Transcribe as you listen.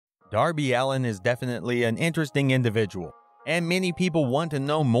Darby Allin is definitely an interesting individual, and many people want to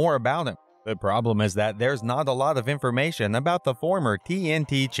know more about him. The problem is that there's not a lot of information about the former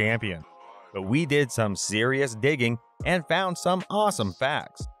TNT champion. But we did some serious digging and found some awesome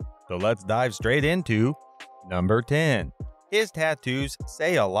facts. So let's dive straight into number 10. His tattoos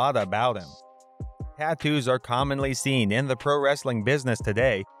say a lot about him. Tattoos are commonly seen in the pro wrestling business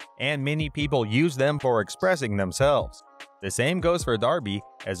today, and many people use them for expressing themselves. The same goes for Darby,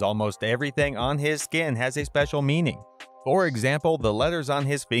 as almost everything on his skin has a special meaning. For example, the letters on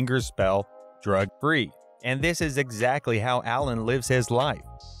his fingers spell drug-free, and this is exactly how Allin lives his life,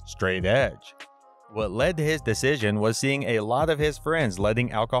 straight edge. What led to his decision was seeing a lot of his friends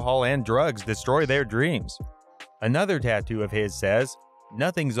letting alcohol and drugs destroy their dreams. Another tattoo of his says,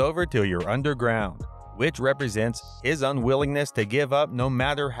 "Nothing's over till you're underground," which represents his unwillingness to give up no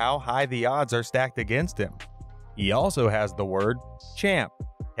matter how high the odds are stacked against him. He also has the word champ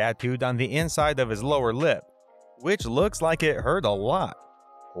tattooed on the inside of his lower lip, which looks like it hurt a lot.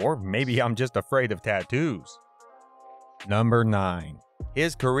 Or maybe I'm just afraid of tattoos. Number 9.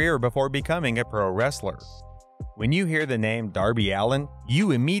 His career before becoming a pro wrestler. When you hear the name Darby Allin,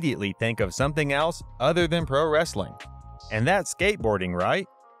 you immediately think of something else other than pro wrestling. And that's skateboarding, right?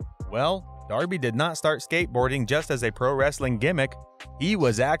 Well, Darby did not start skateboarding just as a pro wrestling gimmick. He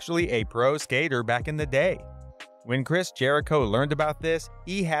was actually a pro skater back in the day. When Chris Jericho learned about this,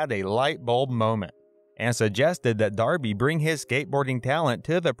 he had a light bulb moment and suggested that Darby bring his skateboarding talent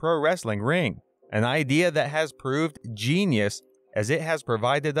to the pro wrestling ring, an idea that has proved genius as it has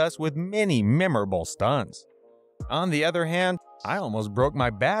provided us with many memorable stunts. On the other hand, I almost broke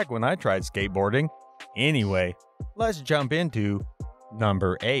my back when I tried skateboarding. Anyway, let's jump into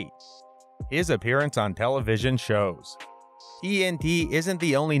number 8. His appearance on television shows. TNT isn't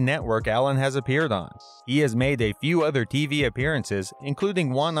the only network Allin has appeared on. He has made a few other TV appearances,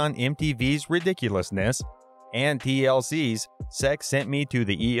 including one on MTV's Ridiculousness and TLC's Sex Sent Me to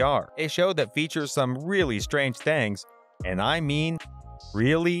the ER, a show that features some really strange things, and I mean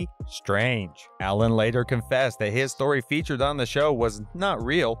really strange. Allin later confessed that his story featured on the show was not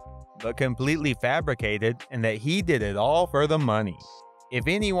real, but completely fabricated, and that he did it all for the money. If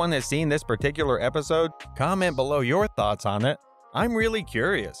anyone has seen this particular episode, comment below your thoughts on it. I'm really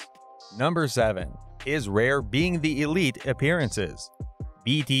curious. Number 7. His rare Being the Elite appearances.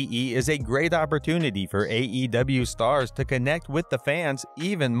 BTE is a great opportunity for AEW stars to connect with the fans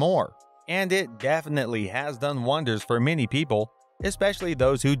even more, and it definitely has done wonders for many people, especially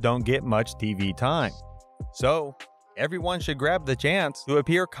those who don't get much TV time. So, everyone should grab the chance to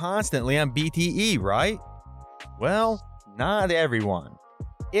appear constantly on BTE, right? Well, not everyone.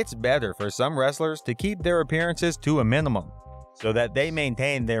 It's better for some wrestlers to keep their appearances to a minimum, so that they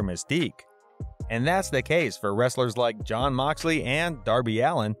maintain their mystique. And that's the case for wrestlers like Jon Moxley and Darby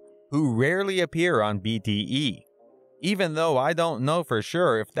Allin, who rarely appear on BTE. Even though I don't know for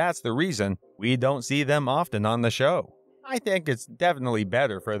sure if that's the reason we don't see them often on the show. I think it's definitely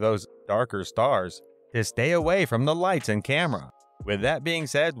better for those darker stars to stay away from the lights and camera. With that being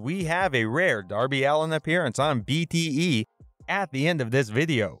said, we have a rare Darby Allin appearance on BTE at the end of this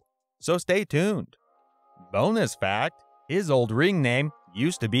video, so stay tuned. Bonus fact, his old ring name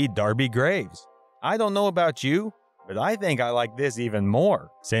used to be Darby Graves. I don't know about you, but I think I like this even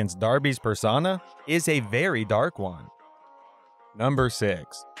more, since Darby's persona is a very dark one. Number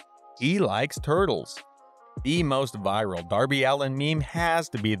 6. He likes turtles. The most viral Darby Allin meme has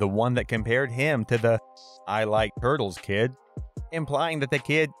to be the one that compared him to the "I like turtles" kid, implying that the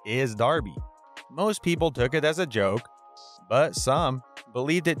kid is Darby. Most people took it as a joke, but some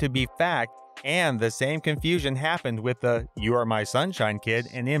believed it to be fact, and the same confusion happened with the "You Are My Sunshine" kid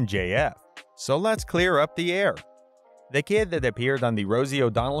and MJF. So let's clear up the air. The kid that appeared on the Rosie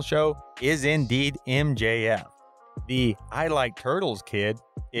O'Donnell show is indeed MJF. The "I like turtles" kid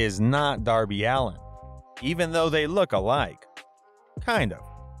is not Darby Allin, even though they look alike. Kind of.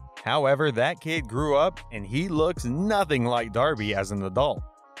 However, that kid grew up and he looks nothing like Darby as an adult.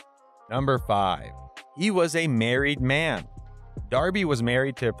 Number 5. He was a married man. Darby was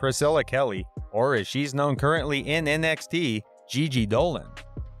married to Priscilla Kelly, or as she's known currently in NXT, Gigi Dolin.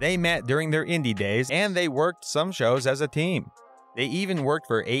 They met during their indie days and they worked some shows as a team. They even worked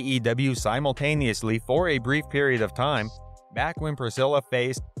for AEW simultaneously for a brief period of time, back when Priscilla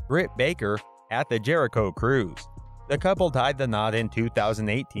faced Britt Baker at the Jericho Cruise. The couple tied the knot in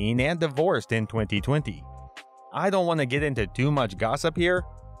 2018 and divorced in 2020. I don't want to get into too much gossip here,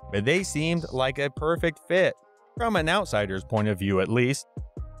 but they seemed like a perfect fit, from an outsider's point of view at least.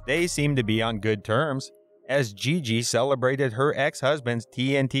 They seemed to be on good terms, as Gigi celebrated her ex-husband's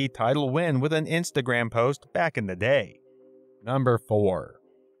TNT title win with an Instagram post back in the day. Number 4.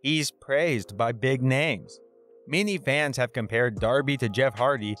 He's praised by big names. Many fans have compared Darby to Jeff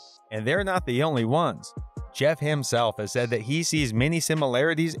Hardy, and they're not the only ones. Jeff himself has said that he sees many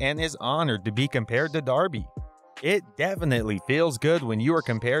similarities and is honored to be compared to Darby. It definitely feels good when you are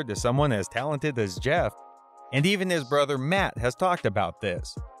compared to someone as talented as Jeff, and even his brother Matt has talked about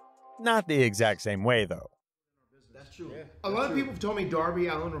this. Not the exact same way though. That's true. Yeah, a lot of people have told me Darby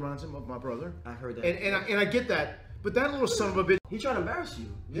Allin reminds him of my brother. I heard that. And I get that. But that little son of a bitch, he's trying to embarrass you.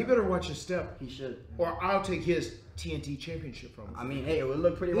 He better watch his step. He should. Or I'll take his TNT Championship from him. I mean, hey, it would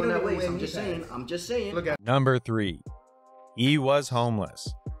look pretty on that way. So I'm just saying. Look at Number 3. He was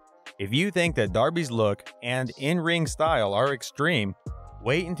homeless. If you think that Darby's look and in-ring style are extreme,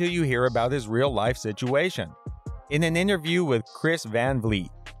 wait until you hear about his real-life situation. In an interview with Chris Van Vliet,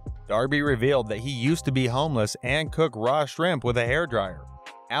 Darby revealed that he used to be homeless and cook raw shrimp with a hairdryer.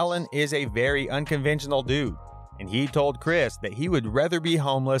 Allin is a very unconventional dude, and he told Chris that he would rather be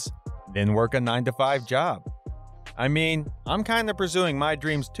homeless than work a 9-to-5 job. I mean, I'm kinda pursuing my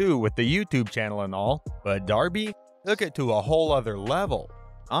dreams too with the YouTube channel and all, but Darby took it to a whole other level.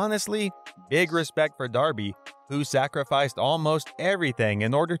 Honestly, big respect for Darby, who sacrificed almost everything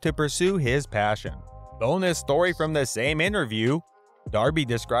in order to pursue his passion. Bonus story from the same interview, Darby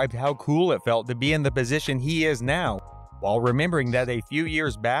described how cool it felt to be in the position he is now, while remembering that a few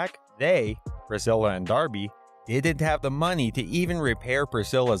years back, they, Priscilla and Darby, didn't have the money to even repair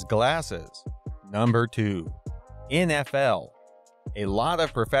Priscilla's glasses. Number 2. NFL. A lot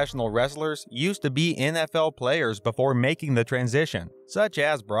of professional wrestlers used to be NFL players before making the transition, such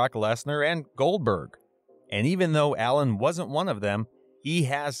as Brock Lesnar and Goldberg. And even though Allin wasn't one of them, he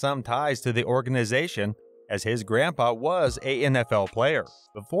has some ties to the organization, as his grandpa was an NFL player.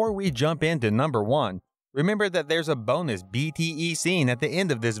 Before we jump into number 1, remember that there's a bonus BTE scene at the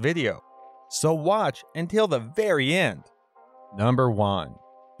end of this video, so watch until the very end. Number 1.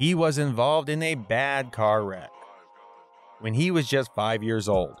 He was involved in a bad car wreck. When he was just 5 years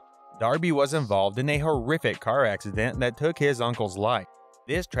old, Darby was involved in a horrific car accident that took his uncle's life.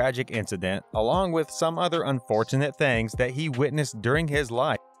 This tragic incident, along with some other unfortunate things that he witnessed during his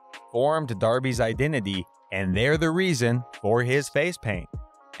life, formed Darby's identity, and they're the reason for his face paint.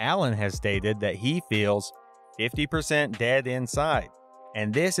 Allin has stated that he feels 50% dead inside,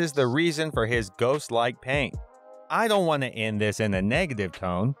 and this is the reason for his ghost-like paint. I don't want to end this in a negative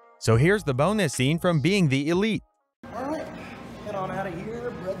tone, so here's the bonus scene from Being the Elite. Alright, head on out of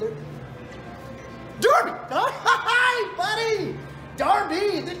here, brother. Darby! Hi, buddy!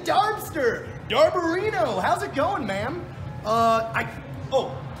 Darby, the Darbster! Darbarino, how's it going, ma'am?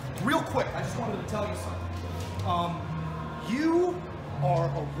 Real quick, I just wanted to tell you something. You are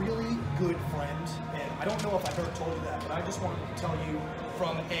a really good friend, and I don't know if I've ever told you that, but I just wanted to tell you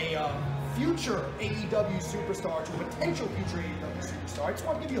from a future AEW superstar to a potential future AEW superstar. I just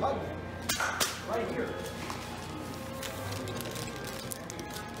want to give you a hug, man. Right here.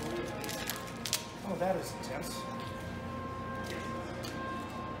 Oh, that is intense.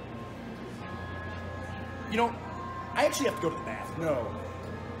 You know, I actually have to go to the bathroom. No.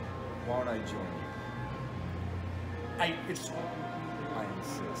 Why don't I join you? I insist. I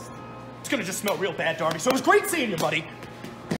insist. It's gonna just smell real bad, Darby, so it was great seeing you, buddy.